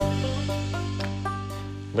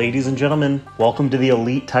Ladies and gentlemen, welcome to the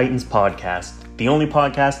Elite Titans podcast, the only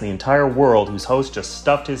podcast in the entire world whose host just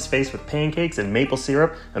stuffed his face with pancakes and maple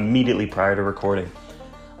syrup immediately prior to recording.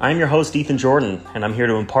 I'm your host, Ethan Jordan, and I'm here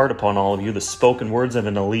to impart upon all of you the spoken words of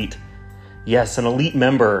an elite. Yes, an elite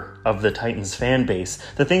member of the Titans fan base.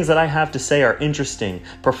 The things that I have to say are interesting,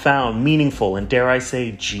 profound, meaningful, and dare I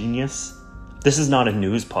say, genius. This is not a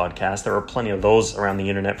news podcast. There are plenty of those around the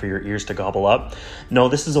internet for your ears to gobble up. No,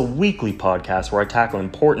 this is a weekly podcast where I tackle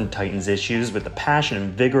important Titans issues with the passion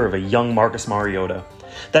and vigor of a young Marcus Mariota.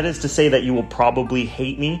 That is to say that you will probably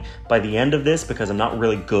hate me by the end of this because I'm not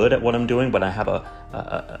really good at what I'm doing, but I have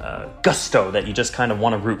a gusto that you just kind of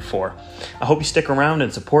want to root for. I hope you stick around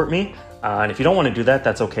and support me. And if you don't want to do that,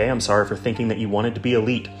 that's okay. I'm sorry for thinking that you wanted to be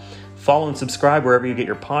elite. Follow and subscribe wherever you get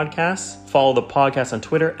your podcasts. Follow the podcast on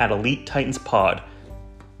Twitter at Elite Titans Pod.